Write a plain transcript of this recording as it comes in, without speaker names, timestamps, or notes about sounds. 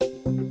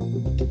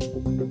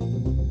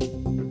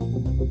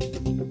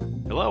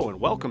Hello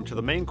and welcome to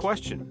The Main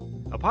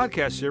Question, a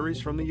podcast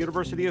series from the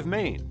University of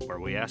Maine,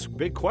 where we ask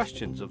big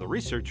questions of the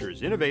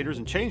researchers, innovators,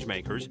 and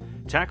changemakers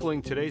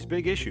tackling today's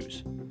big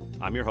issues.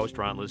 I'm your host,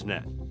 Ron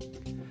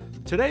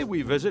Lisnett. Today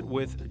we visit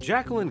with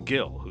Jacquelyn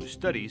Gill, who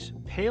studies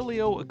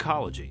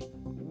paleoecology.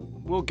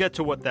 We'll get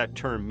to what that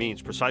term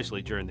means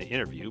precisely during the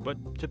interview,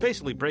 but to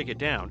basically break it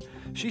down,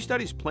 she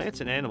studies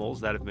plants and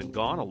animals that have been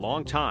gone a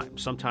long time,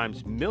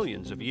 sometimes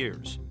millions of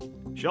years.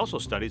 She also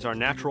studies our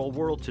natural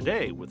world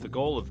today with the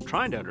goal of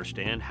trying to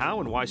understand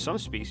how and why some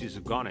species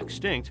have gone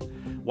extinct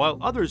while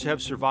others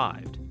have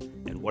survived,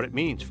 and what it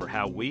means for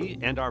how we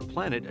and our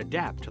planet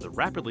adapt to the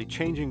rapidly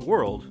changing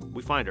world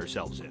we find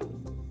ourselves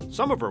in.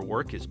 Some of her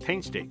work is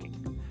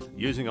painstaking,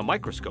 using a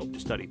microscope to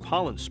study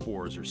pollen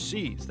spores or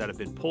seeds that have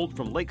been pulled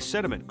from lake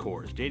sediment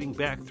cores dating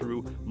back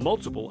through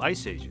multiple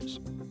ice ages.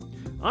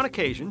 On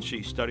occasion,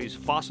 she studies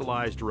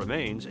fossilized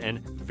remains and,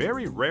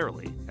 very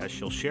rarely, as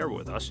she'll share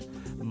with us,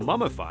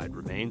 mummified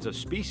remains of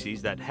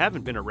species that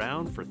haven't been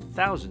around for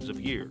thousands of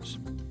years.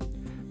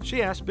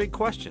 She asks big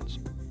questions.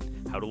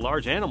 How do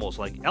large animals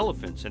like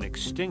elephants and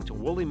extinct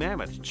woolly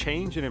mammoths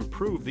change and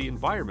improve the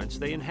environments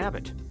they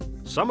inhabit?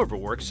 Some of her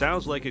work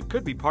sounds like it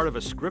could be part of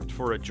a script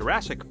for a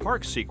Jurassic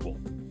Park sequel.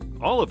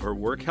 All of her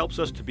work helps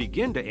us to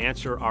begin to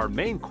answer our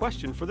main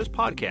question for this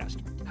podcast.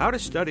 How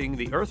does studying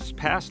the Earth's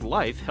past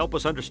life help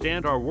us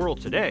understand our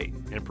world today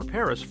and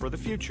prepare us for the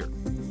future?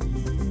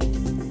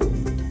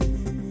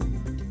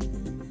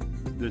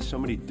 There's so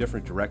many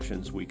different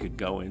directions we could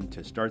go in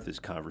to start this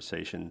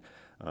conversation.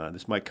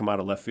 This might come out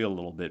of left field a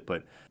little bit,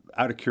 but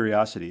out of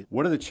curiosity,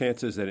 what are the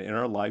chances that in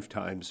our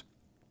lifetimes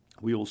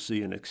we will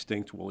see an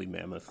extinct woolly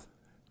mammoth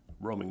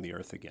roaming the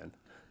earth again?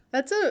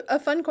 That's a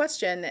fun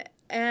question,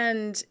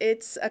 and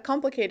it's a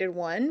complicated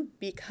one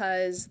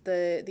because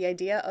the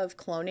idea of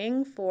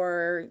cloning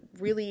for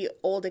really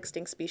old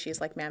extinct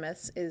species like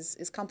mammoths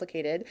is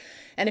complicated.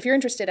 And if you're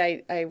interested,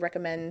 I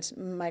recommend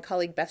my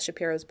colleague Beth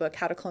Shapiro's book,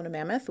 How to Clone a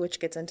Mammoth, which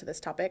gets into this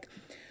topic.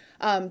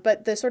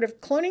 But the sort of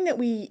cloning that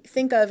we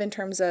think of in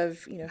terms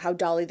of, how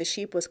Dolly the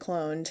sheep was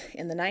cloned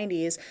in the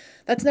 90s,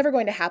 that's never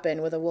going to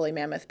happen with a woolly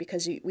mammoth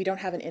because we don't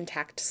have an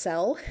intact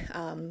cell,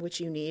 which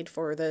you need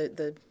for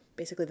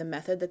basically the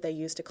method that they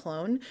use to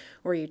clone,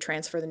 where you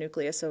transfer the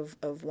nucleus of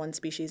one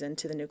species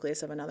into the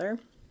nucleus of another,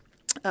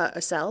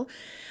 a cell.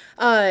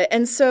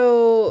 And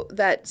so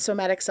that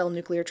somatic cell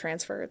nuclear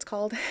transfer, it's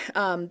called,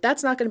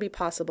 that's not going to be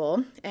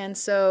possible. And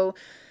so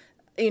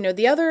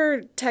the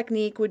other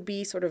technique would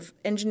be sort of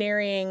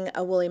engineering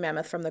a woolly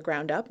mammoth from the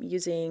ground up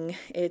using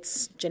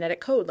its genetic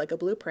code like a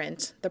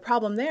blueprint. The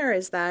problem there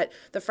is that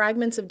the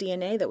fragments of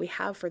DNA that we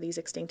have for these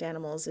extinct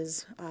animals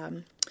is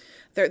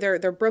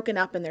they're broken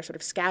up and they're sort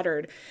of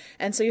scattered.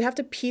 And so you have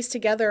to piece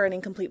together an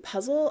incomplete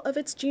puzzle of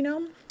its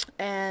genome.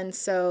 And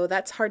so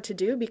that's hard to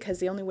do because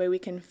the only way we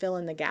can fill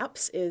in the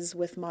gaps is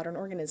with modern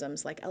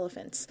organisms like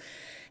elephants.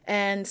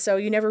 And so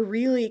you never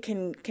really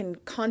can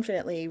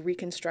confidently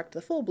reconstruct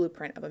the full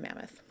blueprint of a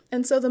mammoth.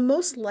 And so the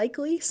most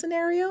likely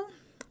scenario,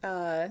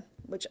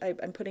 which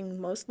I'm putting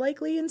most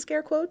likely in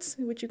scare quotes,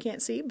 which you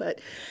can't see,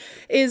 but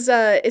is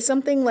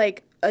something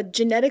like a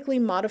genetically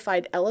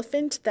modified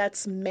elephant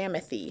that's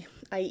mammoth-y,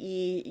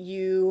 i.e.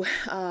 you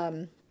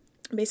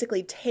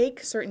basically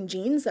take certain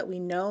genes that we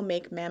know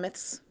make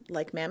mammoths.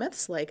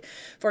 Like,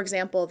 for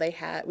example,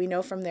 we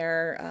know from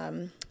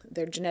their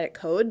genetic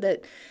code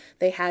that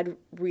they had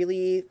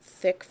really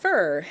thick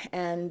fur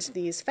and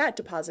these fat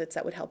deposits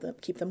that would help them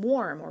keep them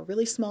warm, or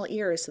really small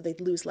ears so they'd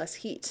lose less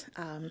heat.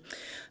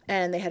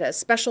 And they had a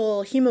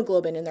special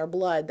hemoglobin in their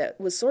blood that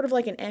was sort of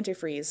like an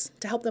antifreeze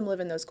to help them live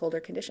in those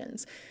colder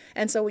conditions.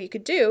 And so what you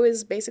could do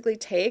is basically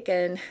take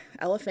an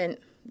elephant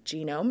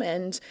genome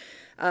and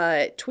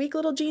tweak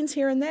little genes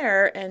here and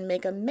there and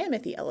make a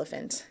mammoth-y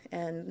elephant.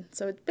 And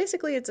so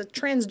it's a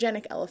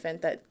transgenic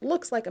elephant that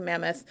looks like a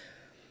mammoth,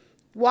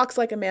 walks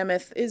like a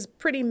mammoth, is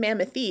pretty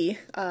mammoth-y.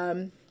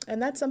 And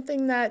that's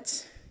something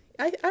that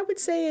I would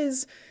say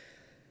is,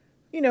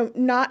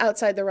 not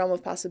outside the realm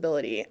of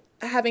possibility.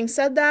 Having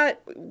said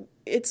that,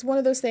 it's one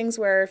of those things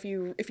where if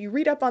you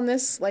read up on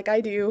this like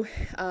I do,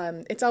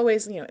 it's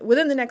always,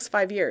 within the next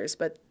 5 years,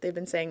 but they've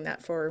been saying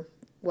that for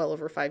well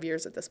over 5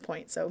 years at this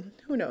point, so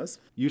who knows?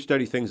 You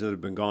study things that have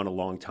been gone a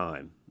long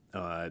time.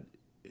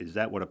 Is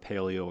that what a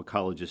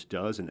paleoecologist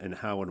does, and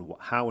how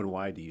and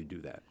why do you do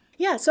that?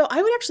 Yeah, so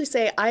I would actually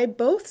say I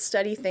both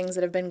study things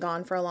that have been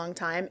gone for a long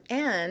time,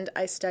 and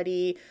I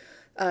study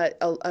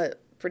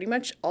pretty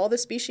much all the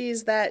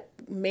species that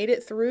made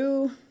it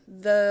through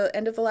the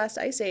end of the last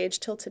ice age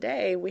till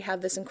today. We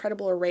have this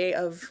incredible array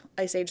of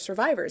ice age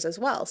survivors as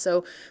well.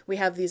 So we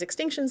have these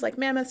extinctions like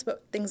mammoths,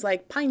 but things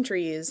like pine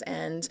trees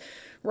and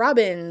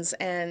robins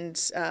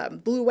and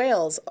blue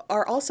whales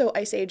are also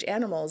ice age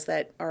animals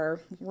that are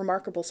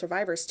remarkable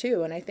survivors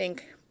too. And I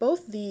think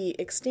both the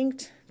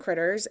extinct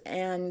critters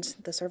and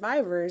the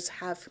survivors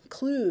have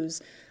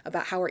clues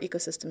about how our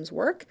ecosystems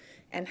work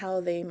and how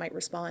they might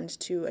respond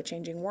to a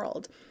changing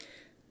world.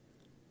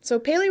 So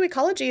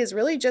paleoecology is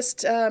really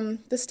just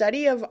the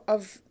study of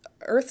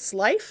Earth's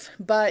life,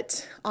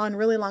 but on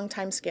really long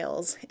time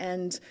scales.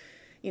 And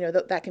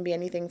that can be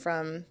anything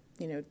from,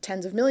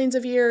 tens of millions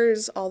of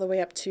years all the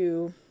way up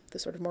to the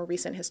sort of more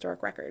recent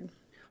historic record.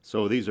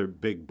 So these are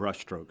big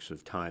brushstrokes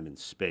of time and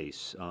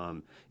space.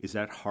 Is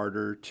that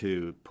harder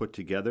to put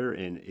together,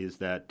 and is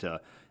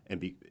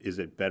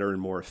it better and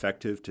more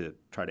effective to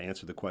try to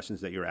answer the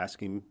questions that you're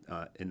asking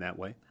in that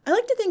way? I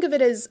like to think of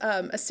it as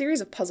a series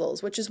of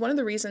puzzles, which is one of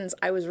the reasons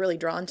I was really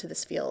drawn to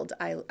this field.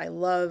 I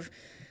love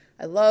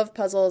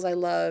puzzles. I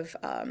love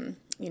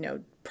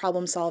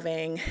problem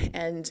solving,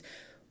 and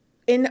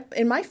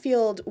in my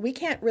field, we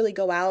can't really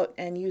go out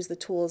and use the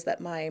tools that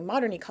my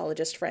modern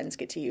ecologist friends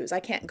get to use. I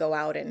can't go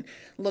out and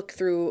look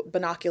through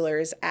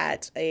binoculars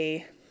at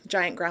a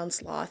giant ground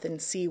sloth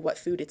and see what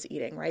food it's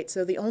eating, right?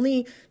 So the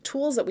only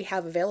tools that we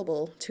have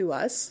available to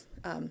us,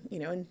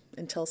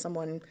 until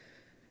someone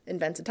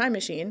invents a time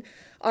machine,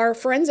 are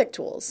forensic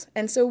tools.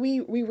 And so we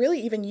really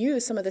even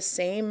use some of the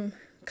same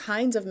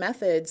kinds of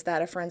methods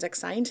that a forensic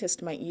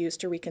scientist might use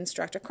to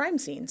reconstruct a crime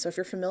scene. So if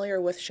you're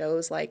familiar with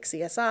shows like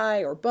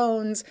CSI or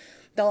Bones,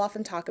 they'll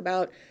often talk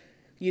about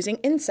using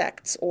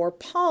insects or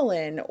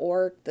pollen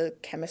or the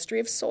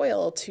chemistry of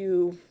soil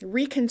to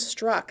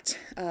reconstruct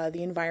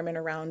the environment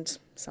around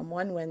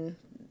someone when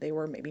they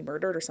were maybe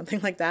murdered or something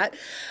like that.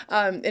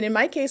 And in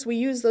my case, we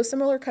use those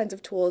similar kinds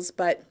of tools,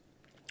 but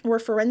we're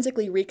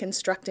forensically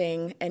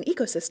reconstructing an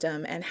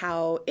ecosystem and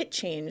how it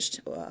changed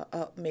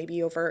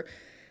maybe over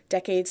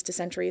decades to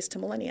centuries to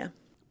millennia.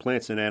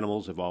 Plants and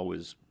animals have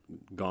always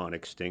gone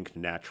extinct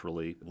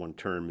naturally. One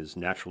term is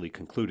naturally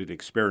concluded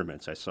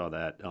experiments. I saw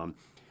that.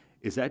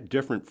 Is that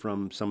different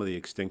from some of the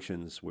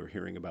extinctions we're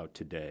hearing about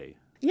today?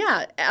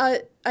 Yeah,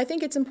 I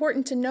think it's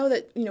important to know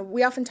that,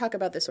 we often talk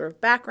about this sort of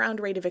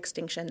background rate of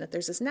extinction, that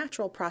there's this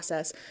natural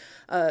process.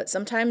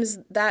 Sometimes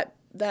that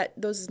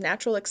those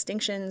natural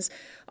extinctions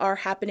are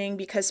happening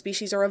because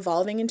species are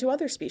evolving into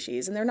other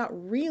species, and they're not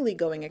really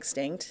going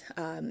extinct.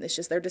 It's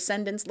just their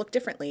descendants look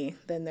differently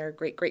than their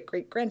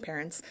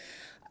great-great-great-grandparents.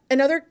 In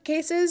other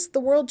cases, the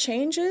world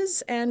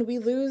changes, and we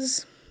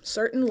lose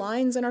certain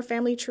lines in our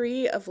family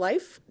tree of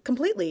life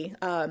completely.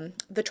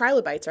 The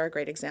trilobites are a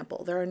great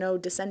example. There are no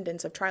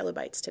descendants of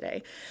trilobites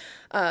today.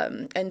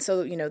 And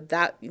so,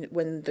 that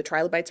when the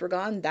trilobites were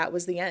gone, that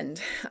was the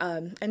end.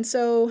 And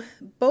so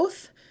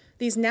both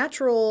these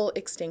natural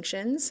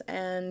extinctions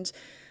and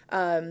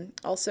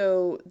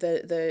also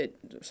the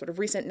sort of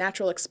recent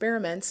natural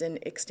experiments in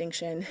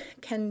extinction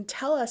can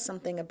tell us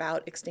something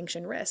about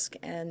extinction risk.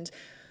 And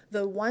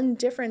the one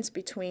difference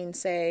between,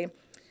 say,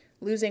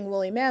 losing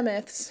woolly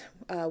mammoths,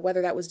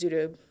 whether that was due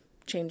to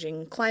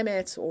changing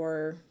climates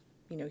or,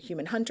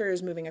 human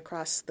hunters moving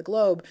across the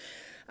globe,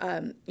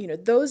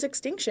 those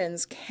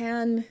extinctions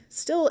can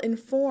still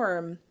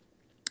inform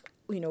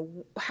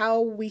how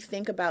we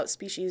think about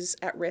species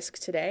at risk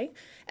today.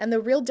 And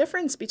the real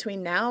difference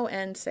between now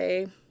and,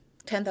 say,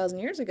 10,000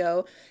 years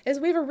ago is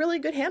we have a really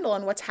good handle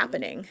on what's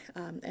happening.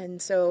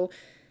 And so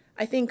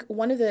I think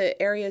one of the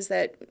areas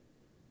that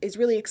is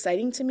really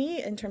exciting to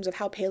me in terms of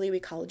how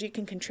paleoecology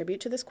can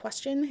contribute to this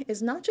question is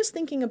not just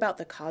thinking about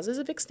the causes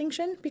of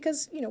extinction,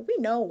 because, we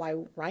know why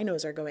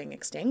rhinos are going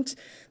extinct.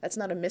 That's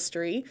not a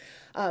mystery.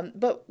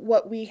 But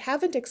what we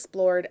haven't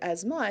explored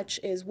as much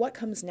is what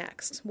comes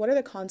next. What are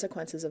the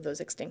consequences of those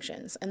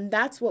extinctions? And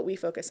that's what we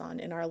focus on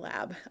in our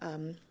lab,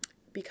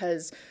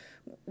 because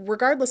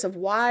regardless of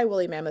why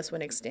woolly mammoths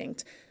went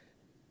extinct,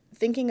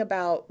 thinking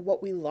about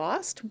what we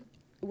lost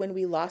when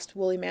we lost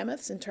woolly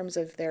mammoths in terms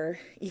of their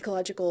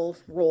ecological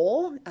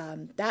role,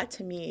 that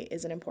to me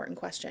is an important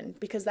question,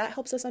 because that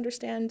helps us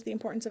understand the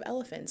importance of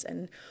elephants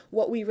and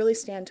what we really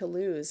stand to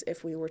lose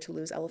if we were to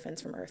lose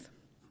elephants from Earth.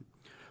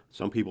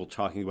 Some people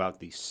talking about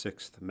the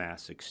sixth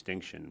mass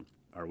extinction.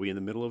 Are we in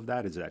the middle of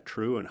that? Is that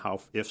true? And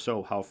if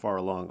so, how far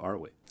along are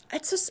we?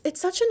 It's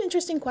such an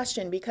interesting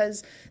question,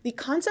 because the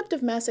concept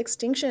of mass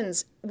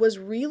extinctions was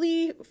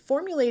really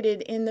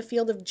formulated in the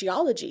field of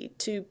geology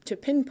to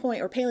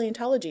pinpoint, or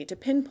paleontology, to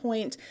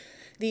pinpoint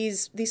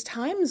these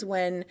times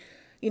when,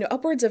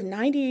 upwards of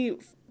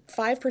 95%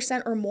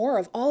 or more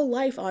of all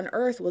life on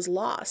Earth was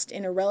lost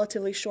in a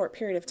relatively short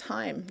period of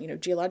time,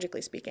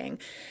 geologically speaking.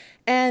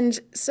 And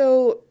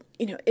so,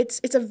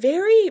 it's a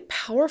very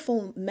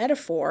powerful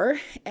metaphor,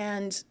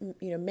 and,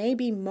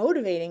 maybe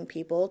motivating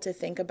people to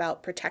think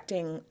about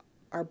protecting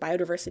our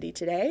biodiversity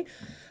today.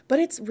 But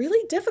it's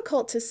really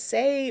difficult to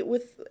say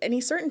with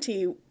any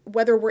certainty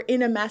whether we're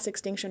in a mass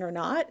extinction or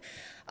not,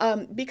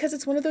 because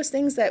it's one of those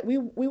things that we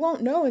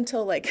won't know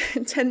until like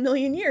 10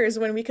 million years,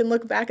 when we can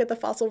look back at the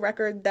fossil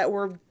record that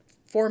we're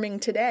forming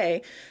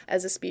today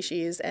as a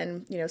species,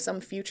 and some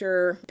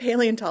future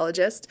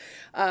paleontologist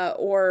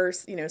or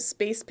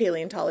space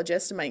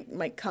paleontologist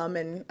might come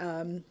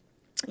and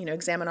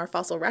examine our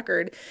fossil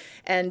record,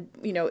 and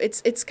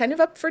it's kind of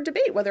up for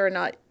debate whether or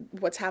not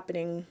what's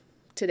happening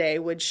today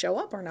would show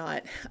up or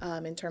not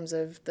in terms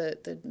of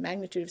the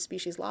magnitude of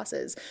species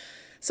losses.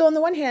 So on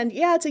the one hand,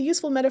 yeah, it's a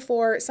useful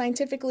metaphor.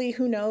 Scientifically,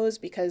 who knows,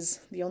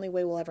 because the only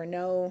way we'll ever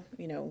know,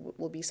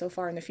 will be so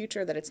far in the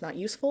future that it's not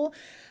useful.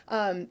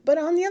 But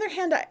on the other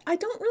hand, I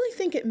don't really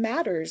think it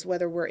matters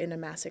whether we're in a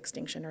mass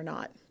extinction or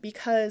not,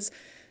 because,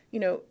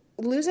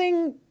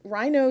 losing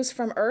rhinos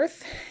from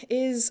Earth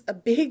is a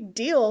big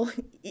deal,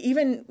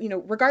 even,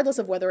 regardless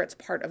of whether it's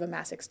part of a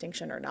mass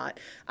extinction or not.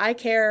 I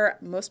care,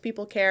 most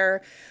people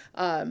care,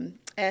 and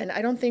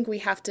I don't think we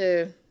have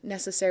to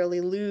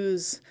necessarily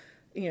lose,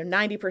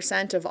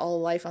 90% of all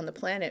life on the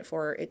planet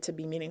for it to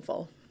be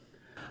meaningful.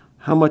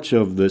 How much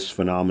of this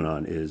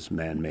phenomenon is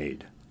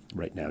man-made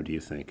right now, do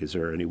you think? Is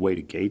there any way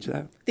to gauge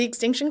that? The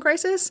extinction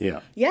crisis? Yeah.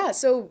 Yeah,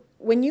 so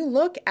when you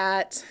look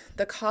at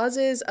the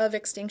causes of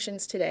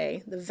extinctions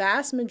today, the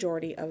vast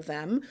majority of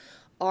them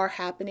are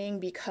happening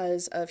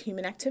because of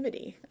human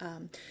activity.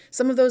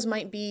 Some of those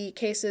might be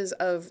cases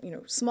of,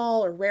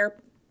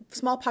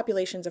 small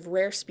populations of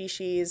rare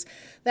species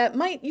that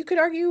you could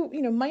argue,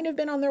 might have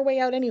been on their way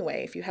out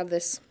anyway. If you have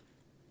this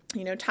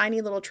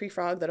tiny little tree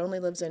frog that only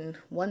lives in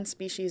one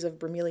species of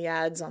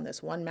bromeliads on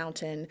this one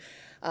mountain.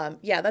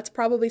 That's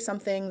probably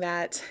something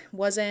that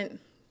wasn't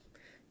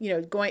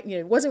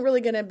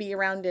really going to be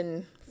around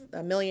in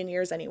a million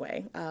years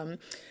anyway,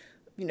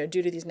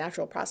 due to these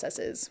natural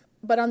processes.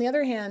 But on the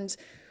other hand,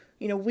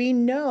 we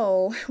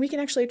know we can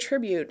actually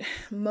attribute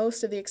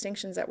most of the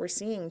extinctions that we're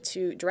seeing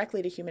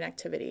directly to human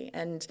activity.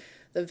 And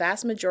the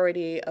vast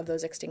majority of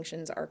those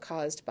extinctions are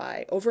caused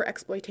by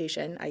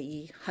overexploitation,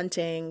 i.e.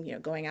 hunting,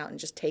 going out and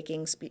just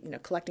taking,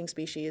 collecting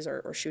species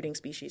or shooting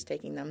species,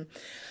 taking them,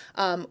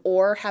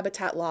 or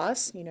habitat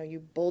loss.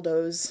 You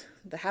bulldoze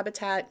the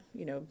habitat,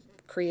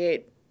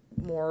 create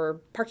more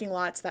parking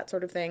lots, that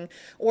sort of thing,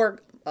 or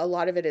a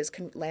lot of it is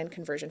land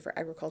conversion for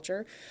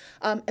agriculture.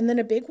 And then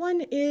a big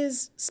one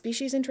is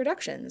species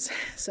introductions.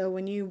 So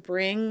when you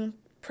bring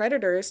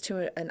predators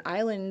to an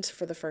island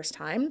for the first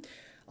time,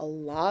 a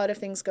lot of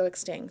things go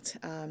extinct.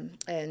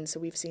 And so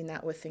we've seen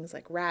that with things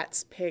like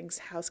rats, pigs,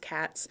 house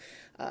cats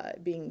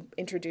being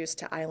introduced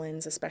to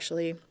islands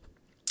especially.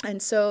 And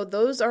so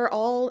those are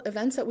all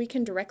events that we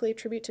can directly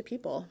attribute to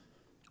people.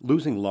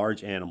 Losing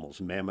large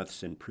animals,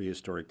 mammoths in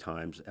prehistoric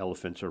times,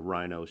 elephants or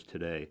rhinos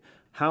today,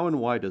 how and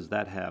why does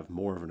that have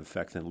more of an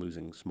effect than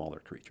losing smaller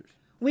creatures?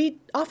 We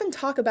often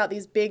talk about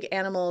these big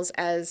animals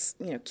as,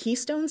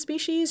 keystone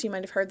species. You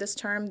might have heard this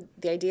term,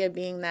 the idea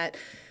being that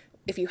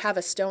if you have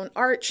a stone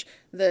arch,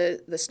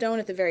 the stone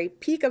at the very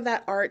peak of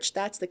that arch,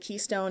 that's the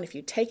keystone. If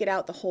you take it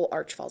out, the whole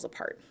arch falls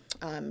apart.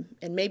 And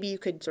maybe you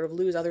could sort of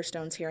lose other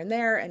stones here and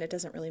there, and it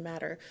doesn't really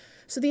matter.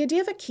 So the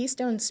idea of a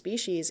keystone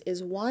species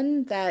is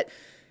one that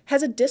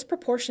has a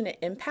disproportionate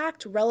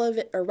impact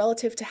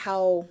relative to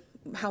how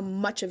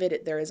much of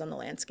it there is on the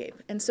landscape.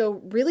 And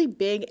so really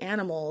big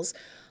animals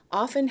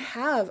often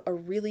have a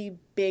really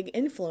big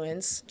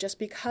influence just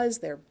because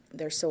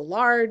they're so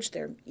large,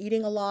 they're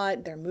eating a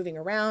lot, they're moving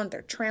around,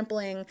 they're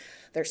trampling,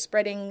 they're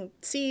spreading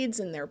seeds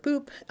in their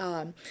poop.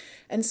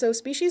 And so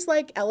species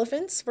like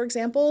elephants, for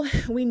example,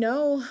 we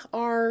know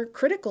are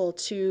critical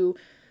to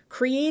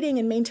creating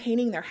and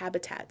maintaining their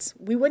habitats.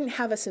 We wouldn't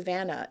have a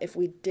savanna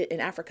in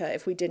Africa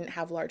if we didn't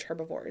have large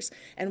herbivores.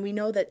 And we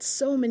know that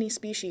so many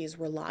species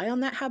rely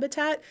on that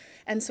habitat.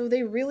 And so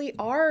they really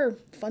are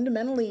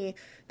fundamentally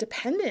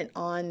dependent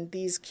on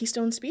these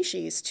keystone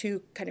species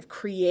to kind of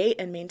create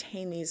and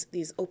maintain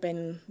these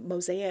open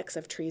mosaics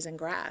of trees and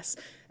grass,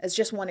 as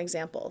just one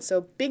example.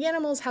 So big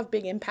animals have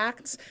big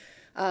impacts.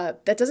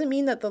 That doesn't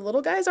mean that the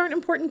little guys aren't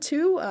important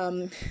too.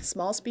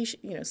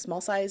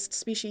 Small-sized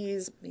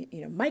species,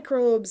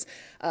 microbes,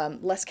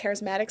 less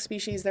charismatic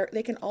species,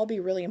 they can all be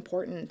really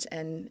important.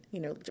 And,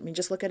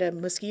 just look at a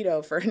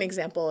mosquito for an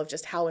example of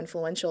just how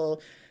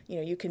influential,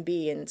 you can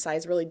be, and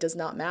size really does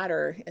not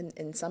matter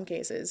in some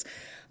cases.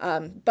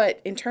 But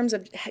in terms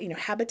of,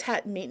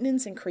 habitat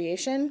maintenance and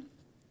creation,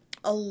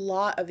 a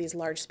lot of these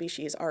large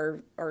species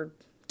are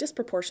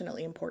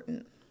disproportionately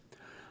important.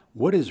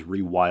 What is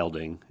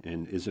rewilding,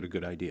 and is it a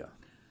good idea?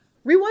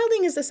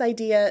 Rewilding is this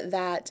idea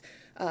that,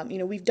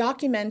 we've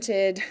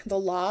documented the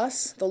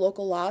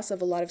local loss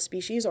of a lot of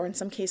species, or in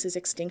some cases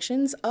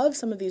extinctions of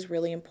some of these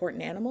really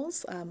important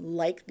animals,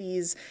 like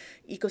these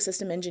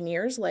ecosystem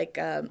engineers, like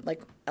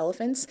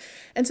elephants.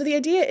 And so the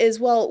idea is,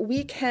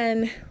 we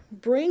can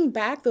bring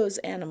back those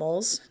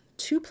animals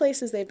to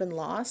places they've been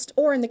lost,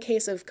 or in the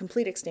case of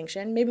complete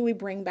extinction, maybe we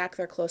bring back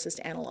their closest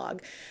analog.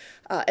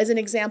 As an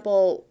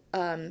example,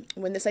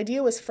 when this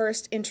idea was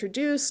first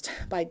introduced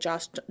by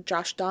Josh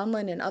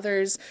Donlan and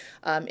others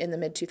in the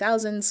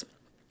mid-2000s,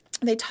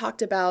 they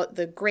talked about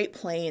the Great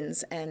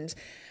Plains and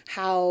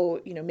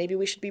how, maybe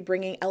we should be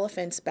bringing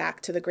elephants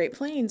back to the Great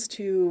Plains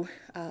to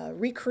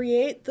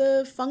recreate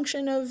the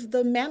function of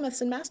the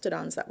mammoths and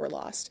mastodons that were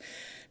lost.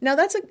 Now,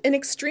 that's an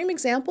extreme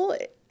example,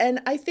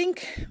 and I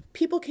think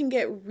people can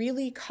get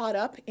really caught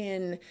up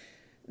in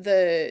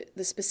the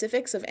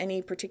specifics of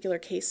any particular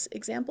case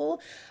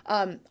example.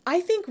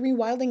 I think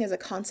rewilding as a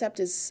concept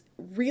is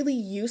really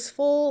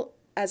useful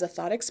as a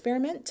thought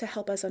experiment to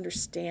help us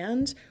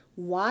understand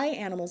why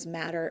animals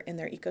matter in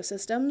their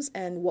ecosystems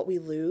and what we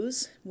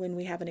lose when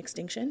we have an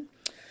extinction.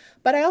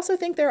 But I also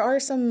think there are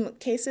some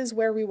cases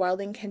where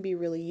rewilding can be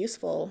really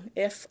useful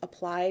if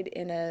applied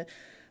in a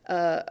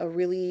a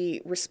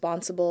really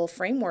responsible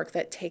framework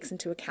that takes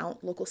into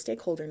account local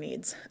stakeholder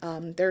needs.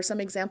 There are some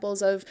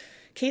examples of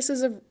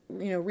cases of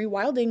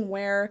rewilding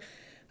where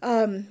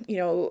the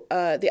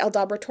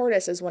Aldabra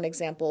tortoise is one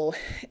example.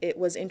 It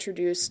was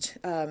introduced.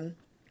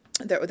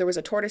 There was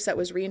a tortoise that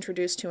was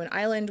reintroduced to an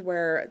island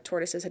where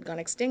tortoises had gone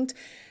extinct,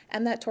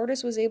 and that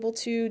tortoise was able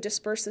to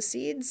disperse the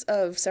seeds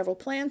of several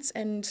plants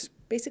and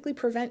basically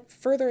prevent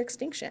further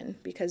extinction,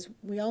 because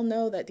we all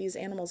know that these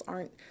animals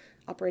aren't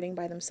operating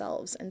by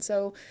themselves. And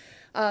so,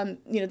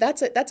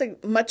 that's a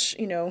much,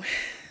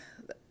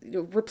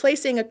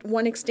 replacing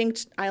one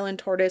extinct island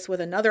tortoise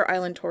with another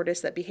island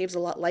tortoise that behaves a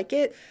lot like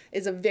it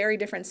is a very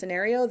different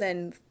scenario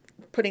than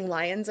putting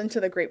lions into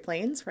the Great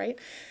Plains, right?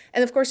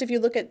 And of course, if you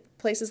look at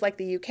places like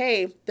the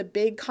UK, the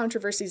big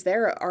controversies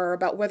there are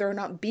about whether or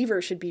not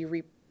beaver should be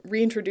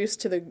reintroduced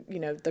to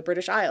the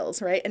British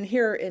Isles, right? And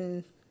here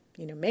in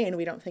Maine,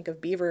 we don't think of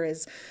beaver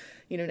as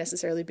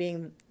necessarily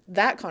being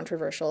that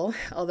controversial,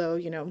 although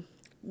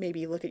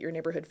maybe look at your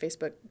neighborhood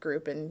Facebook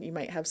group and you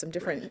might have some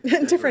different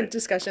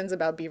discussions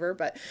about beaver.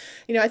 But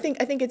I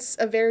think it's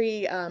a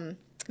very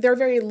there are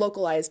very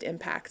localized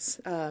impacts.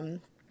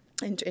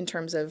 In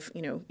terms of,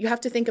 you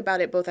have to think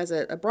about it both as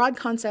a broad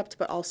concept,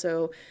 but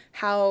also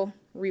how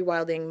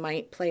rewilding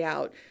might play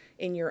out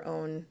in your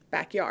own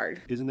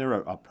backyard. Isn't there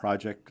a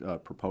project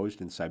proposed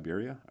in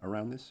Siberia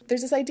around this?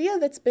 There's this idea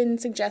that's been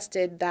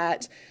suggested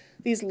that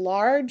these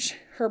large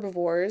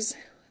herbivores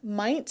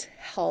might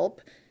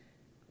help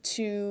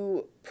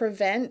to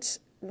prevent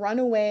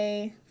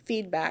runaway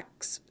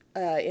feedbacks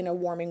in a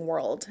warming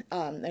world.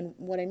 And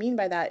what I mean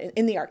by that,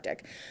 in the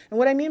Arctic, and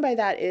what I mean by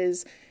that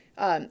is,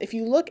 if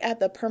you look at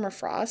the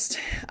permafrost,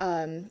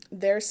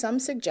 there's some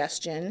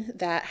suggestion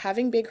that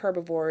having big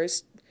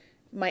herbivores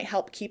might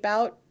help keep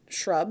out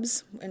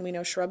shrubs, and we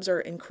know shrubs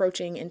are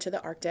encroaching into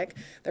the Arctic.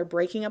 They're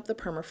breaking up the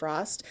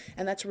permafrost,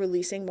 and that's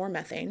releasing more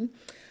methane.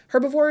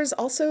 Herbivores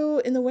also,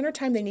 in the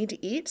wintertime, they need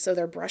to eat, so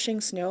they're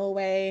brushing snow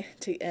away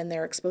and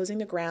they're exposing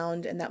the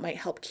ground, and that might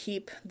help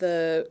keep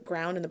the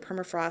ground and the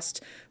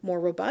permafrost more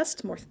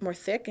robust, more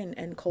thick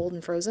and cold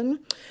and frozen.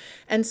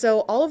 And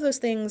so all of those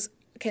things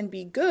can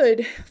be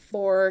good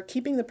for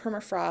keeping the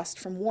permafrost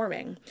from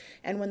warming.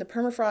 And when the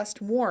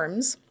permafrost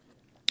warms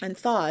and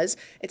thaws,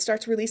 it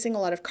starts releasing a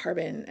lot of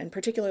carbon and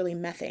particularly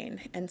methane.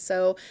 And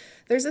so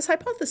there's this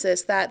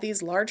hypothesis that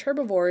these large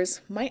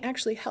herbivores might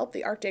actually help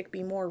the Arctic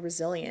be more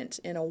resilient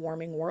in a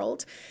warming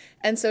world.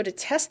 And so to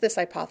test this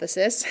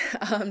hypothesis,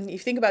 you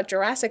think about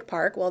Jurassic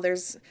Park. Well, there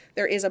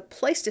is a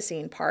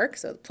Pleistocene park,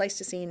 so the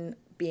Pleistocene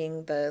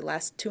being the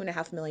last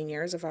 2.5 million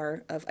years of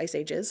ice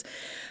ages.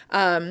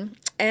 And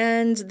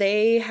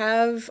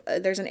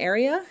there's an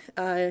area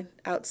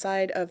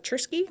outside of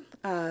Chersky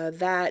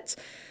that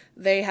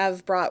they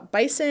have brought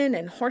bison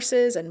and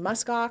horses and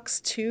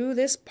muskox to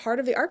this part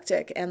of the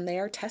Arctic, and they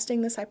are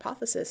testing this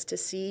hypothesis to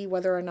see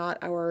whether or not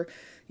our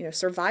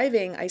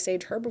surviving ice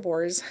age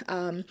herbivores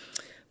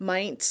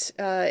might,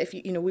 if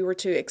we were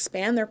to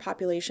expand their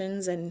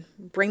populations and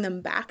bring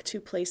them back to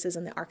places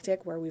in the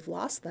Arctic where we've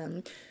lost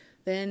them,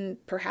 then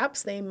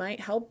perhaps they might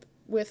help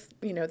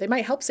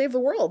save the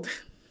world.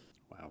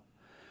 Wow.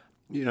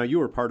 You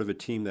were part of a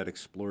team that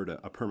explored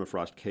a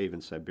permafrost cave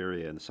in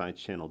Siberia, and the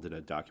Science Channel did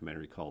a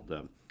documentary called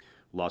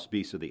Lost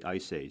Beasts of the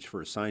Ice Age.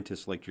 For a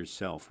scientist like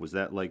yourself, was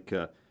that like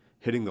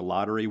hitting the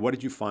lottery? What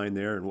did you find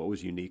there, and what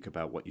was unique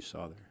about what you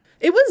saw there?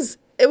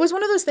 It was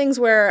one of those things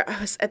where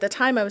at the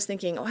time I was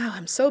thinking, wow,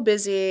 I'm so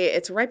busy.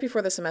 It's right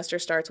before the semester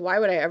starts. Why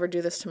would I ever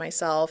do this to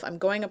myself? I'm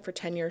going up for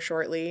tenure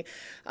shortly.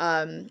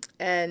 But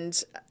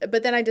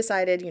then I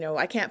decided,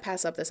 I can't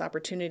pass up this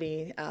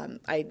opportunity.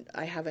 I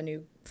have a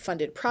new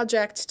funded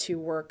project to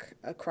work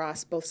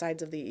across both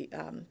sides of the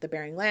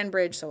Bering Land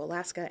Bridge, so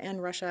Alaska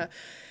and Russia.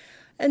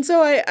 And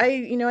so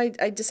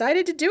I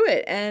decided to do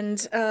it.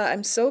 And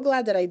I'm so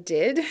glad that I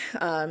did,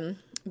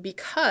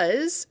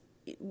 because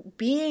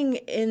being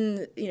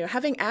in,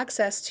 having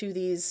access to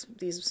these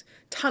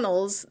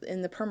tunnels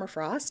in the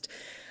permafrost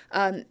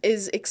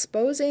is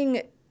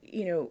exposing,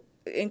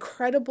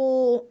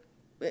 incredible,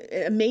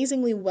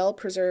 amazingly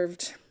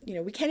well-preserved,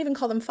 we can't even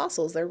call them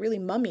fossils. They're really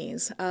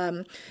mummies.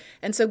 And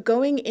so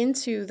going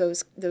into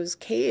those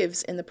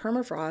caves in the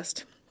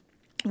permafrost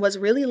was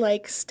really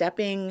like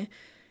stepping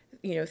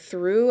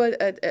through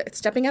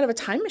stepping out of a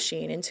time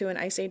machine into an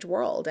ice age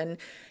world. And,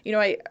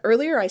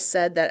 earlier I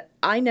said that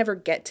I never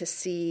get to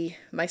see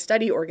my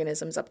study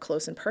organisms up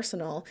close and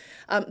personal.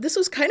 This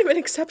was kind of an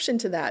exception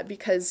to that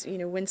because,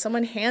 when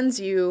someone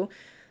hands you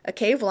a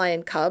cave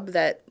lion cub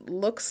that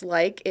looks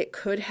like it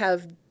could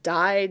have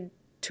died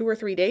 2 or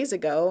 3 days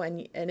ago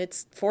and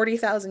it's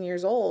 40,000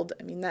 years old,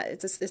 I mean,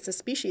 it's a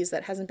species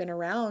that hasn't been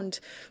around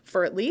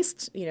for at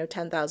least,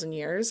 10,000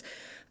 years,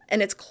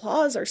 and its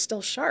claws are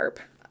still sharp.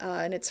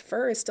 And its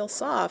fur is still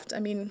soft. I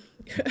mean,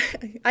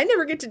 I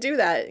never get to do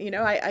that.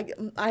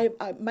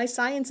 My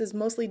science is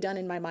mostly done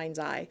in my mind's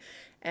eye.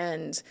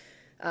 And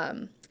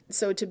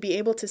so to be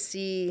able to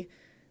see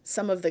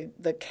some of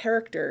the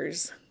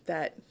characters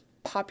that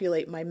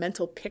populate my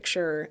mental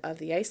picture of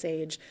the Ice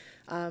Age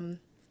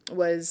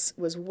was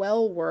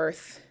well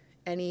worth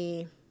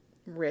any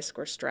risk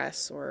or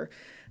stress or,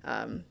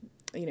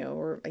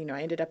 I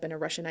ended up in a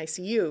Russian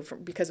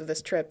ICU because of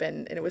this trip,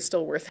 and it was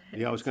still worth it.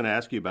 Yeah, I was going to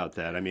ask you about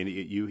that. I mean,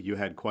 you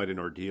had quite an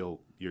ordeal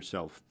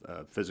yourself,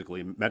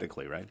 physically,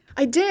 medically, right?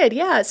 I did,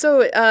 yeah.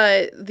 So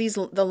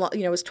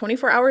it was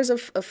 24 hours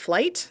of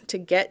flight to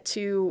get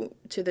to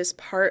this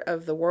part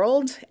of the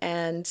world,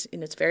 and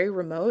it's very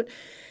remote.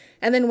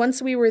 And then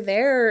once we were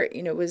there,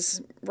 it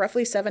was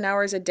roughly 7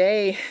 hours a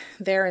day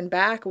there and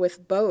back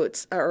with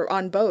boats or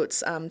on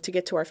boats to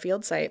get to our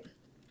field site.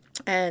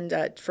 And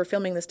for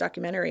filming this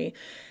documentary,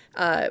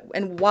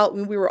 and while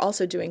we were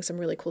also doing some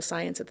really cool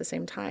science at the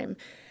same time.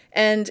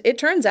 And it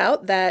turns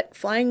out that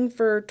flying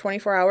for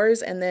 24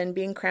 hours and then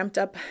being cramped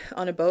up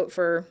on a boat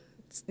for,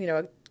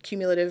 a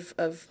cumulative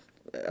of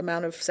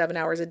amount of 7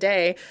 hours a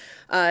day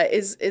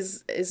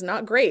is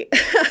not great,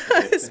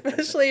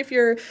 especially if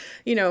you're,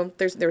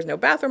 there's no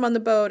bathroom on the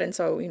boat. And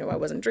so, I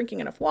wasn't drinking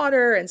enough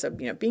water. And so,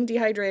 being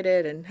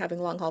dehydrated and having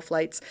long haul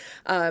flights,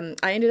 I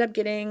ended up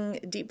getting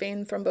deep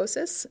vein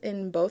thrombosis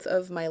in both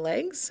of my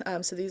legs.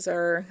 So these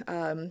are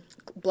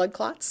blood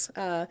clots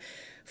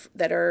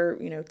that are,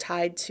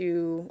 tied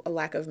to a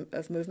lack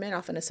of movement,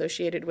 often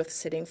associated with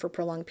sitting for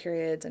prolonged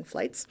periods and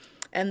flights.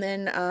 And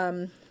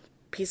then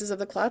pieces of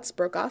the clots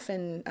broke off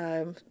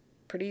and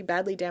pretty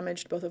badly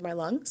damaged both of my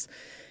lungs.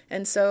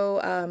 And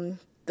so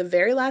the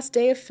very last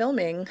day of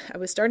filming, I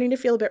was starting to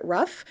feel a bit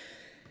rough,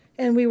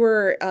 and we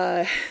were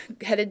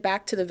headed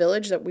back to the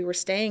village that we were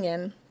staying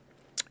in.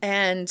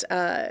 And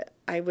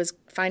I was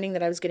finding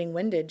that I was getting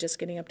winded just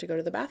getting up to go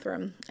to the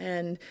bathroom.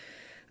 And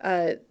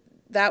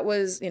that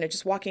was,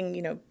 just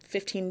walking,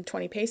 15,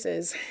 20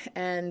 paces.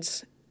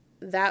 And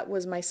that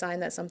was my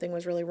sign that something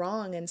was really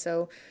wrong. And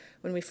so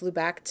when we flew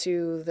back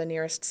to the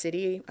nearest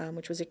city,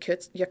 which was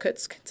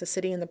Yakutsk, it's a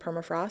city in the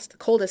permafrost, the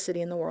coldest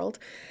city in the world,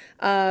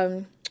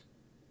 I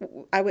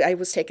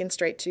was taken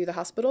straight to the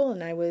hospital,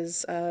 and I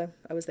was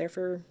there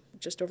for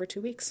just over 2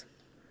 weeks.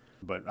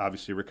 But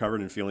obviously recovered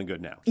and feeling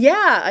good now.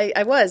 Yeah,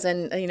 I was.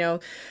 And,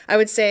 I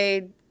would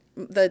say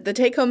the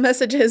take-home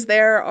messages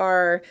there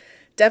are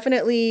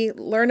definitely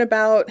learn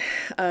about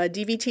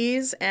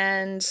DVTs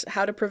and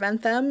how to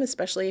prevent them,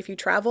 especially if you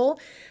travel.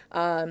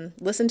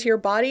 Listen to your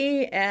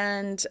body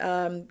and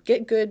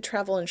get good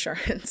travel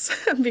insurance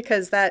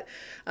because that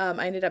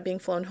I ended up being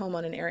flown home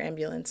on an air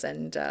ambulance,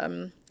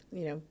 and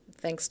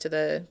thanks to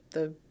the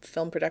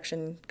film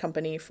production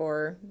company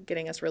for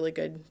getting us really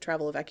good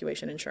travel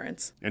evacuation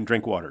insurance. And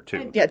drink water,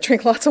 too. Yeah,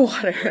 drink lots of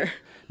water.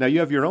 Now, you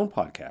have your own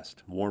podcast,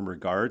 Warm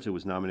Regards. It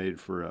was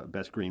nominated for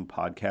Best Green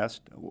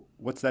Podcast.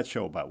 What's that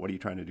show about? What are you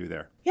trying to do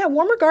there? Yeah,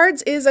 Warm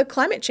Regards is a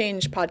climate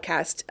change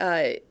podcast.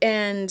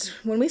 And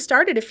when we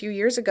started a few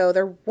years ago,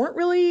 there weren't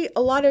really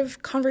a lot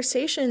of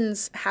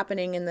conversations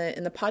happening in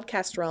the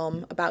podcast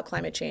realm about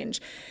climate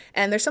change.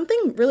 And there's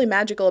something really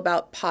magical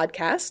about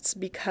podcasts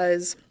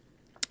because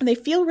they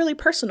feel really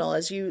personal.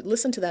 As you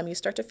listen to them, you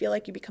start to feel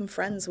like you become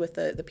friends with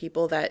the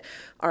people that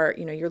are,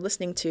 you're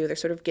listening to. They're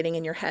sort of getting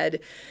in your head.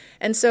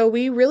 And so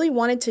we really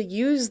wanted to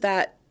use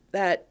that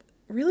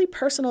really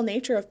personal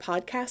nature of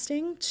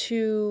podcasting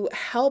to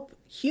help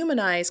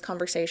humanize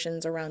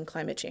conversations around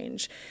climate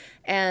change.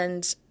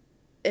 And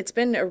it's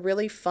been a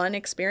really fun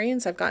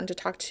experience. I've gotten to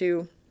talk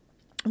to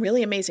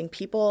really amazing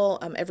people,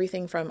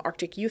 everything from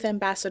Arctic youth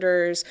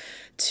ambassadors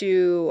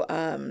to,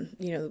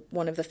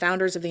 one of the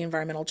founders of the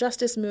environmental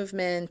justice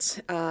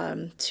movement,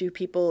 to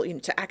people,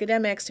 to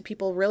academics, to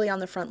people really on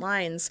the front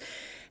lines.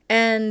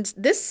 And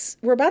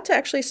we're about to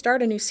actually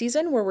start a new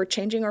season where we're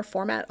changing our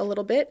format a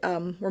little bit.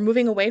 We're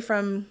moving away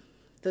from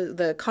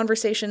the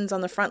conversations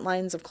on the front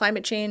lines of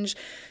climate change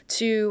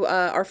to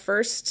our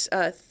first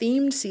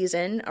themed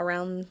season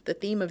around the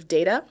theme of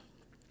data.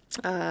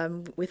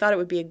 We thought it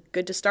would be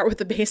good to start with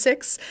the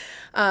basics,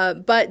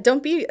 but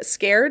don't be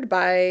scared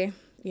by,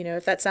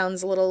 if that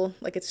sounds a little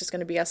like it's just going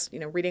to be us,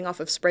 reading off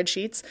of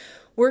spreadsheets.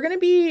 We're going to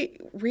be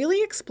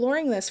really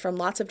exploring this from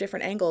lots of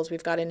different angles.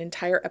 We've got an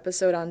entire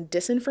episode on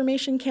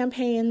disinformation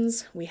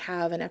campaigns. We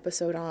have an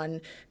episode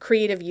on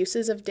creative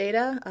uses of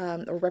data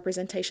or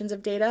representations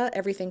of data,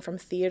 everything from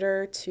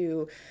theater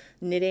to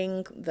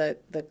knitting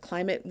the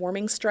climate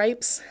warming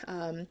stripes.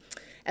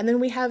 And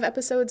then we have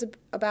episodes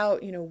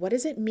about, what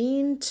does it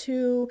mean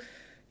to,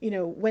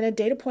 when a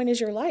data point is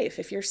your life,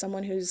 if you're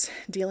someone who's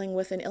dealing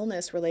with an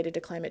illness related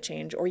to climate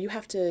change, or you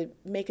have to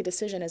make a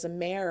decision as a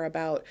mayor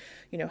about,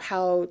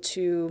 how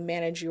to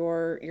manage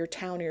your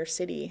town or your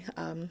city.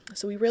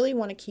 So we really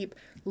want to keep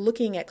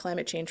looking at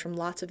climate change from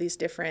lots of these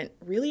different,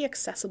 really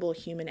accessible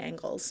human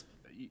angles.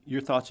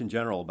 Your thoughts in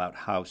general about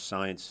how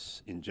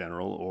science in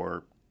general,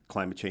 or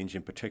climate change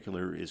in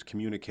particular, is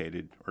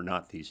communicated or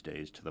not these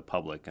days to the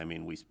public? I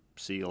mean, we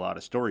see a lot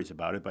of stories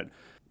about it, but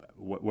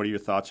what are your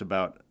thoughts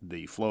about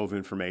the flow of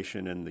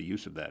information and the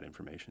use of that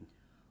information?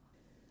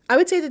 I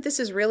would say that this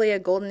is really a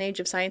golden age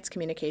of science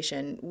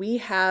communication. We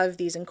have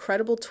these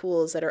incredible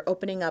tools that are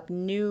opening up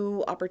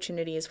new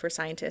opportunities for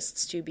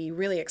scientists to be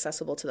really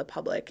accessible to the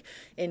public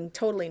in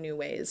totally new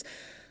ways.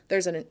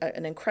 There's an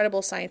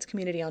incredible science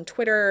community on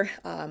Twitter.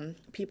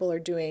 People are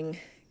doing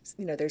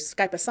there's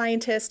Skype a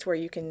Scientist, where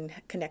you can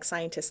connect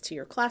scientists to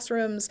your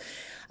classrooms.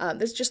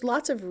 There's just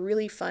lots of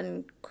really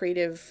fun,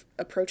 creative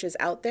approaches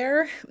out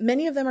there.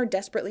 Many of them are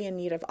desperately in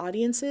need of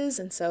audiences.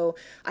 And so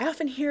I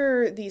often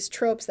hear these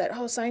tropes that,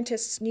 oh,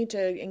 scientists need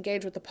to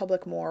engage with the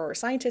public more, or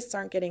scientists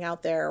aren't getting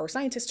out there, or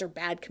scientists are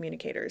bad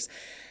communicators.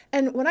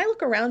 And when I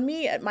look around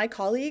me at my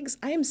colleagues,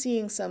 I am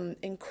seeing some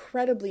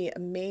incredibly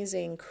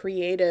amazing,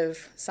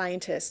 creative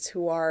scientists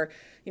who are,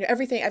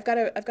 everything. I've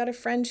got a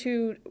friend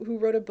who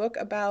wrote a book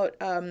about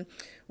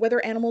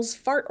whether animals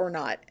fart or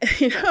not.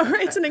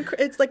 Right?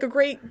 It's like a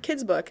great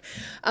kids book.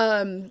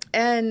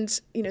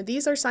 And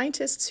these are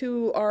scientists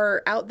who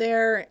are out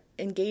there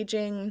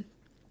engaging,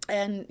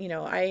 and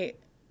I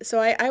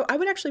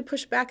would actually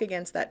push back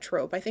against that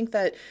trope. I think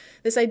that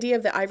this idea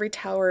of the ivory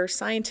tower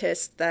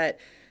scientist that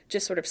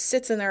just sort of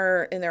sits in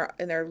their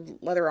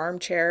leather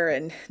armchair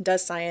and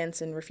does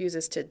science and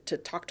refuses to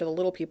talk to the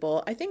little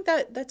people, I think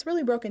that's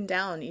really broken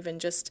down even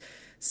just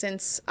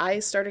since I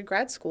started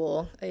grad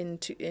school in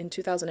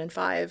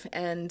 2005.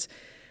 And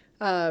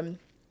I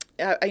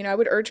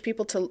would urge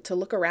people to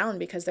look around,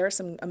 because there are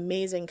some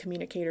amazing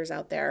communicators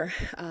out there.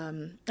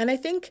 And I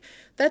think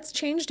that's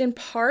changed in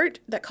part,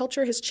 that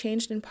culture has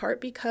changed in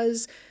part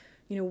because,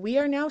 we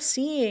are now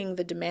seeing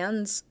the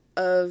demands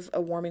of a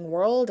warming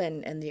world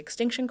and the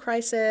extinction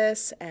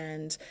crisis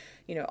and,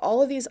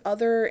 all of these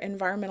other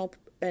environmental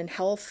and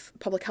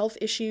public health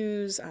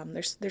issues.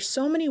 There's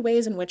so many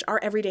ways in which our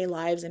everyday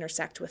lives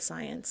intersect with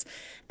science.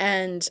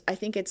 And I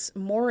think it's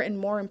more and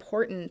more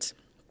important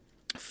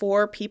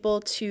for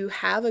people to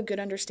have a good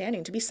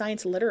understanding, to be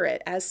science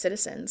literate as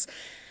citizens.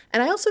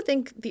 And I also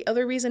think the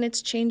other reason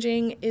it's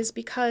changing is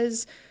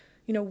because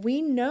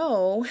we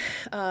know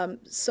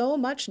so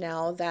much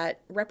now that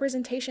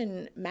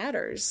representation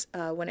matters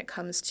when it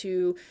comes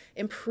to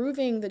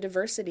improving the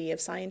diversity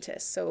of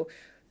scientists. So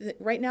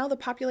right now, the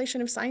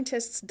population of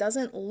scientists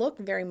doesn't look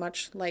very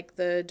much like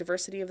the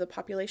diversity of the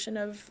population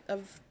of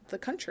the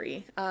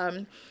country.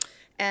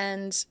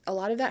 And a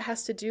lot of that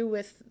has to do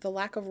with the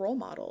lack of role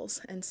models.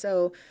 And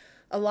so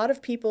a lot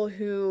of people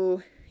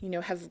who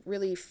have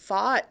really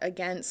fought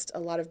against a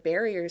lot of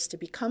barriers to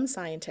become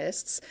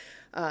scientists.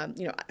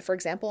 For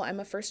example, I'm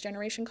a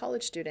first-generation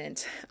college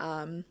student.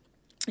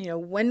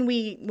 When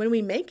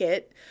we make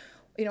it,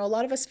 a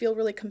lot of us feel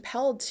really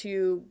compelled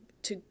to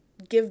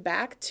give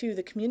back to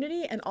the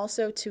community, and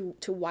also to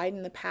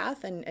widen the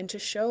path and to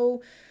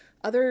show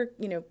other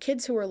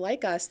kids who are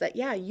like us that,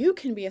 yeah, you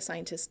can be a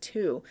scientist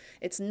too.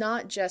 It's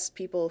not just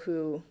people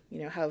who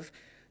have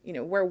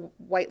wear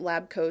white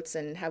lab coats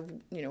and have,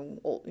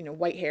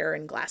 white hair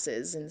and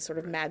glasses and sort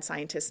of mad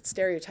scientist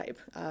stereotype.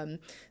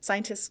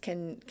 Scientists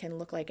can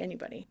look like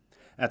anybody.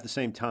 At the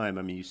same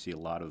time, you see a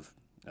lot of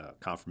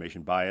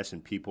confirmation bias,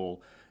 and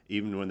people,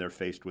 even when they're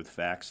faced with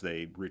facts,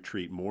 they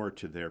retreat more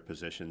to their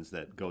positions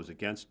that goes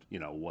against,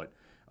 what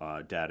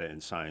data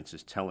and science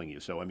is telling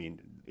you. So,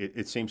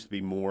 it seems to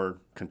be more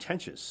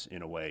contentious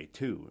in a way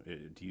too.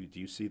 Do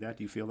you see that?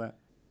 Do you feel that?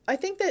 I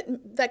think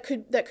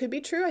that could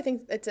be true. I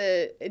think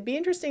it'd be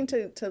interesting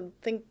to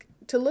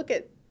look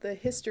at the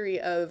history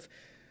of,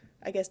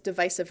 I guess,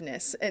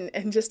 divisiveness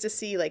and just to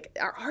see, like,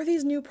 are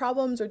these new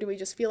problems, or do we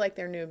just feel like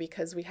they're new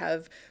because we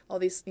have all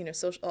these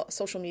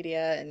social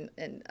media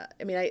and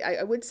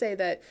I would say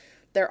that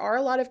there are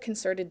a lot of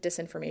concerted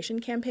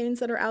disinformation campaigns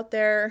that are out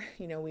there.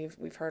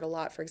 We've heard a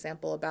lot, for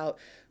example, about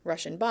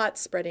Russian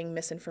bots spreading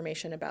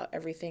misinformation about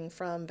everything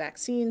from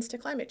vaccines to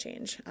climate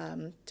change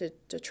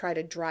to try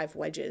to drive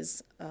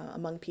wedges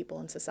among people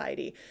in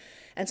society.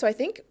 And so I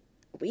think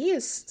we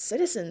as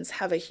citizens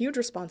have a huge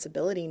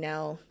responsibility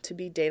now to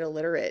be data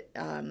literate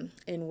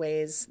in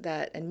ways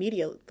that, and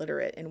media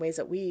literate in ways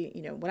that we,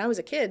 when I was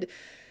a kid,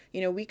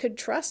 we could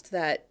trust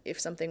that if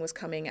something was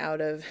coming out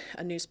of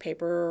a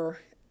newspaper,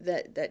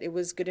 that it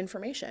was good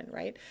information,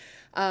 right?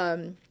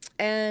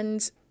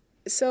 And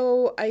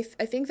so I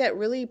think that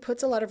really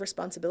puts a lot of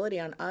responsibility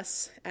on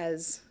us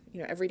as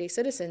everyday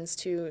citizens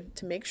to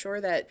make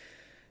sure that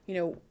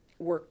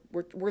we're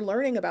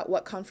learning about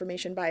what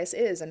confirmation bias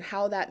is and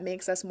how that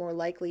makes us more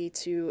likely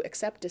to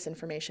accept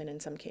disinformation in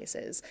some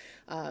cases.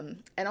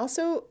 And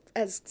also,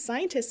 as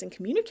scientists and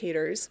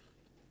communicators,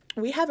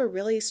 we have a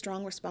really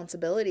strong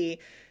responsibility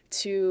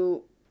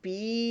to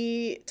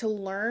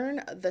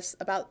learn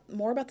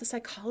more about the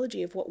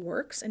psychology of what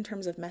works in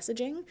terms of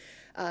messaging.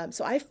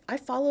 So I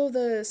follow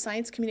the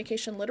science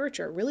communication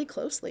literature really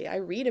closely. I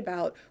read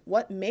about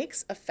what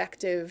makes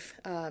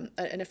an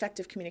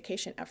effective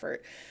communication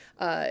effort.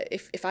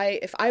 If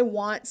I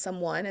want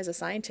someone as a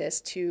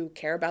scientist to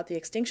care about the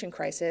extinction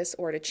crisis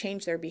or to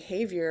change their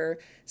behavior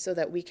so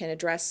that we can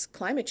address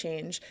climate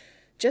change,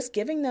 just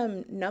giving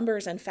them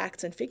numbers and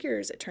facts and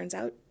figures, it turns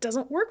out,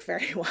 doesn't work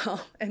very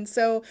well. And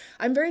so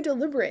I'm very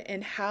deliberate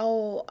in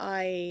how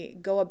I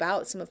go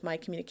about some of my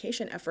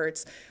communication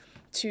efforts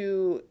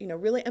to,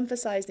 really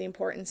emphasize the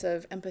importance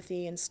of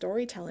empathy and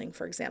storytelling,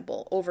 for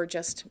example, over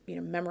just,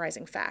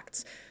 memorizing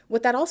facts.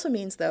 What that also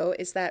means, though,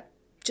 is that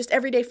just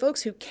everyday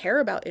folks who care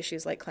about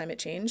issues like climate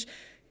change,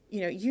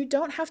 you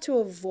don't have to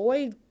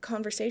avoid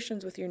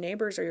conversations with your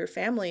neighbors or your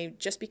family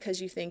just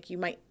because you think you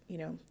might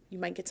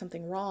get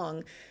something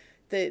wrong.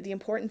 The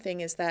important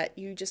thing is that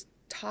you just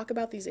talk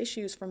about these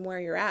issues from where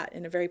you're at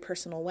in a very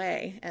personal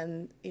way.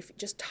 And if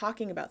just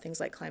talking about things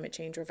like climate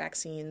change or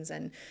vaccines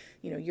and,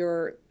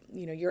 your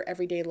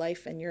everyday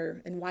life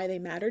and why they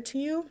matter to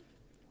you,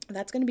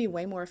 that's going to be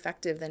way more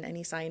effective than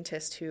any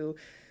scientist who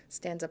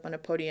stands up on a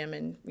podium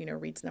and,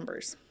 reads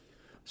numbers.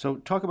 So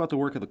talk about the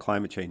work of the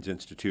Climate Change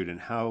Institute and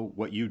how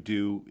what you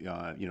do,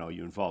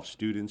 you involve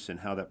students and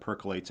how that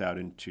percolates out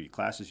into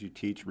classes you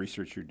teach,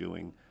 research you're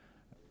doing.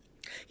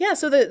 Yeah,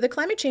 so the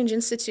Climate Change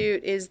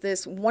Institute is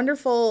this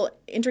wonderful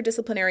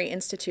interdisciplinary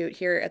institute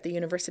here at the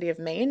University of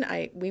Maine.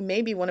 We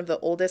may be one of the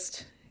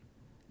oldest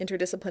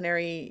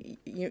interdisciplinary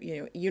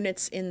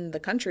units in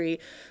the country.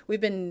 We've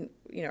been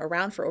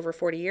around for over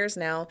 40 years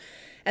now.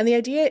 And the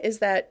idea is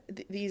that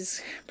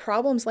these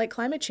problems like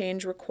climate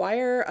change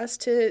require us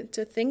to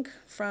think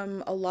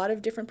from a lot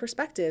of different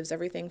perspectives,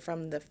 everything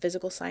from the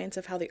physical science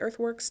of how the earth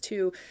works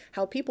to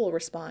how people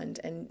respond.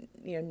 And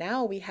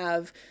now we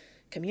have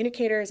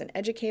communicators and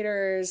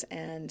educators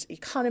and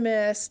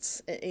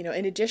economists,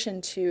 in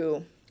addition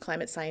to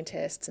climate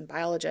scientists and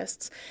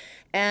biologists.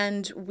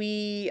 And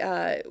we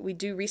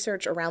do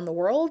research around the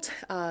world.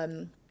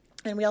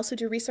 And we also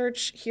do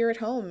research here at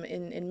home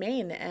in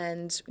Maine.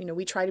 And,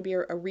 we try to be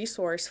a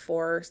resource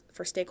for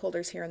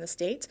stakeholders here in the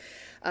state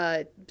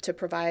to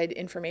provide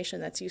information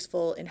that's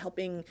useful in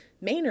helping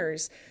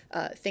Mainers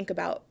think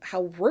about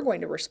how we're going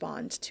to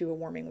respond to a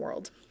warming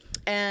world.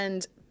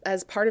 And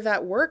as part of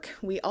that work,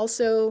 we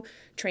also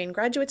train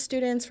graduate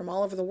students from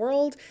all over the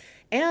world.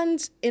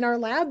 And in our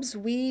labs,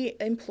 we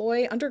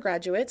employ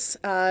undergraduates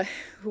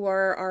who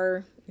are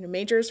our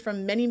majors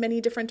from many,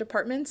 many different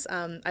departments.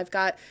 I've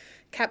got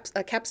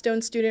a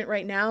capstone student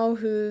right now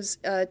who's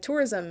a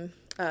tourism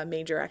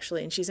major,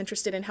 actually, and she's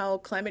interested in how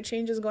climate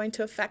change is going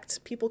to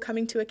affect people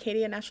coming to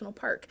Acadia National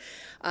Park.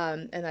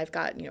 And I've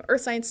got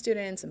earth science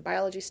students and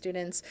biology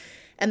students,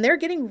 and they're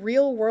getting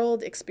real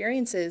world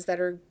experiences that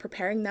are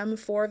preparing them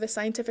for the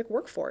scientific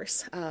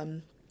workforce.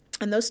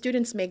 And those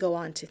students may go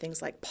on to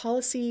things like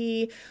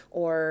policy,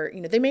 or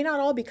they may not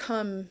all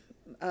become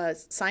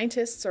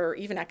scientists or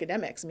even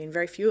academics. I mean,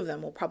 very few of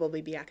them will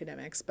probably be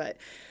academics, but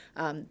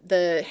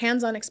the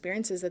hands-on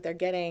experiences that they're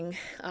getting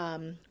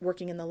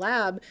working in the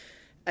lab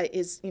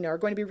are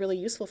going to be really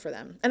useful for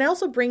them. And I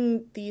also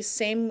bring these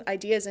same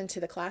ideas into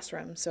the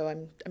classroom. So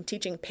I'm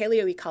teaching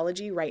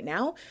paleoecology right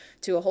now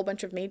to a whole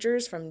bunch of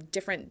majors from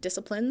different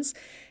disciplines,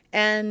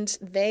 and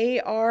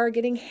they are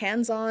getting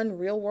hands-on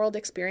real-world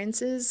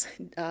experiences,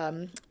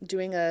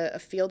 doing a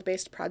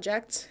field-based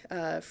project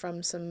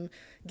from some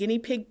guinea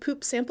pig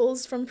poop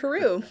samples from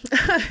Peru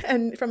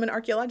and from an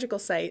archaeological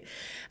site.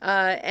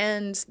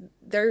 And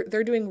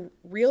they're doing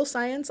real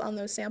science on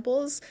those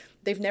samples.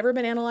 They've never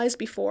been analyzed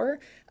before.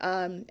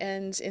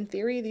 And in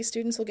theory, these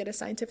students will get a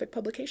scientific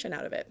publication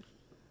out of it.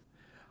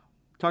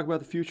 Talk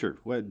about the future.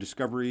 What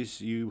discoveries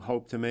you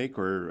hope to make,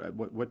 or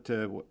what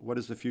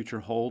does the future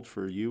hold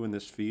for you in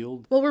this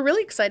field? Well, we're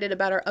really excited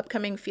about our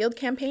upcoming field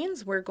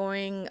campaigns. We're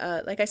going,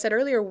 like I said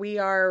earlier, we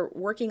are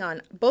working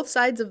on both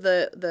sides of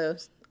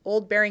the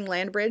old Bering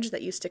Land Bridge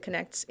that used to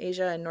connect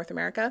Asia and North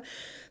America.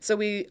 So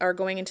we are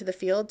going into the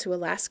field to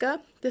Alaska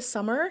this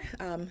summer,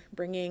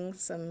 bringing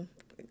some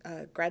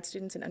grad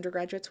students and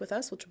undergraduates with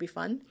us, which will be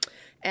fun.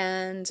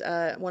 And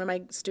one of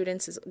my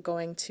students is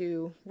going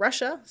to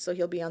Russia, so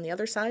he'll be on the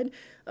other side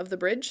of the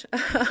bridge.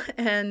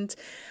 And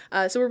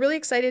so we're really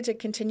excited to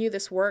continue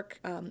this work,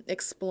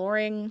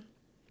 exploring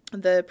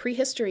the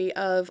prehistory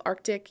of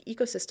Arctic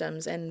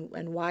ecosystems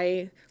and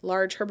why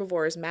large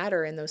herbivores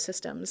matter in those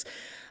systems.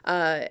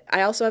 I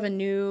also have a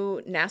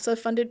new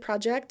NASA-funded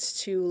project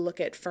to look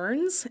at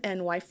ferns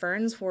and why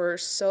ferns were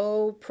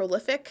so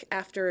prolific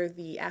after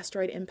the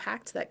asteroid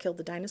impact that killed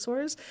the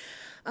dinosaurs.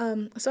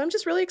 So I'm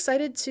just really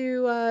excited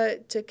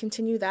to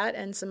continue that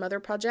and some other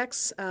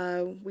projects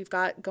we've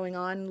got going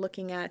on,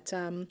 looking at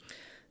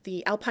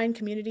the alpine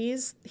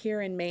communities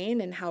here in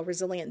Maine and how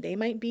resilient they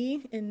might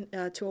be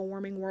to a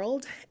warming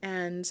world.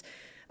 And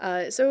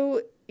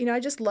so I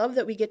just love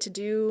that we get to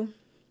do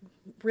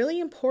really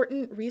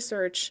important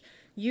research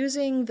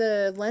using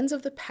the lens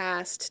of the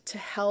past to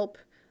help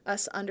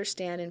us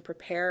understand and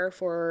prepare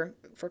for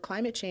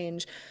climate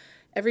change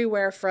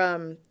everywhere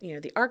from,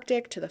 the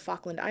Arctic to the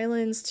Falkland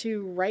Islands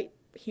to right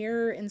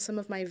here in some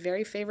of my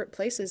very favorite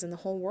places in the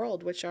whole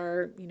world, which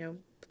are,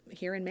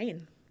 here in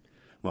Maine.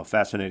 Well,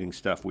 fascinating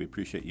stuff. We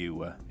appreciate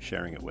you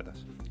sharing it with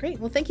us. Great.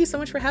 Well, thank you so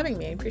much for having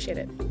me. I appreciate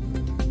it.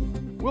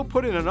 We'll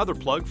put in another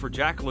plug for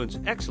Jacquelyn's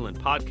excellent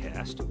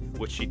podcast,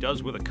 which she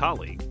does with a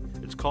colleague.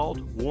 It's called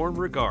Warm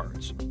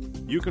Regards.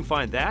 You can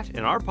find that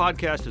and our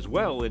podcast as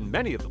well in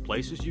many of the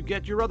places you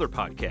get your other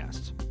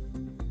podcasts.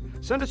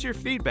 Send us your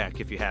feedback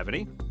if you have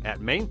any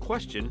at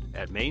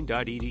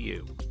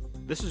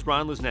mainquestion@maine.edu. This is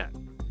Ron Lisnett.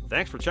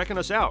 Thanks for checking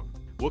us out.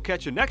 We'll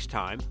catch you next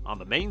time on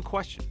The Maine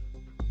Question.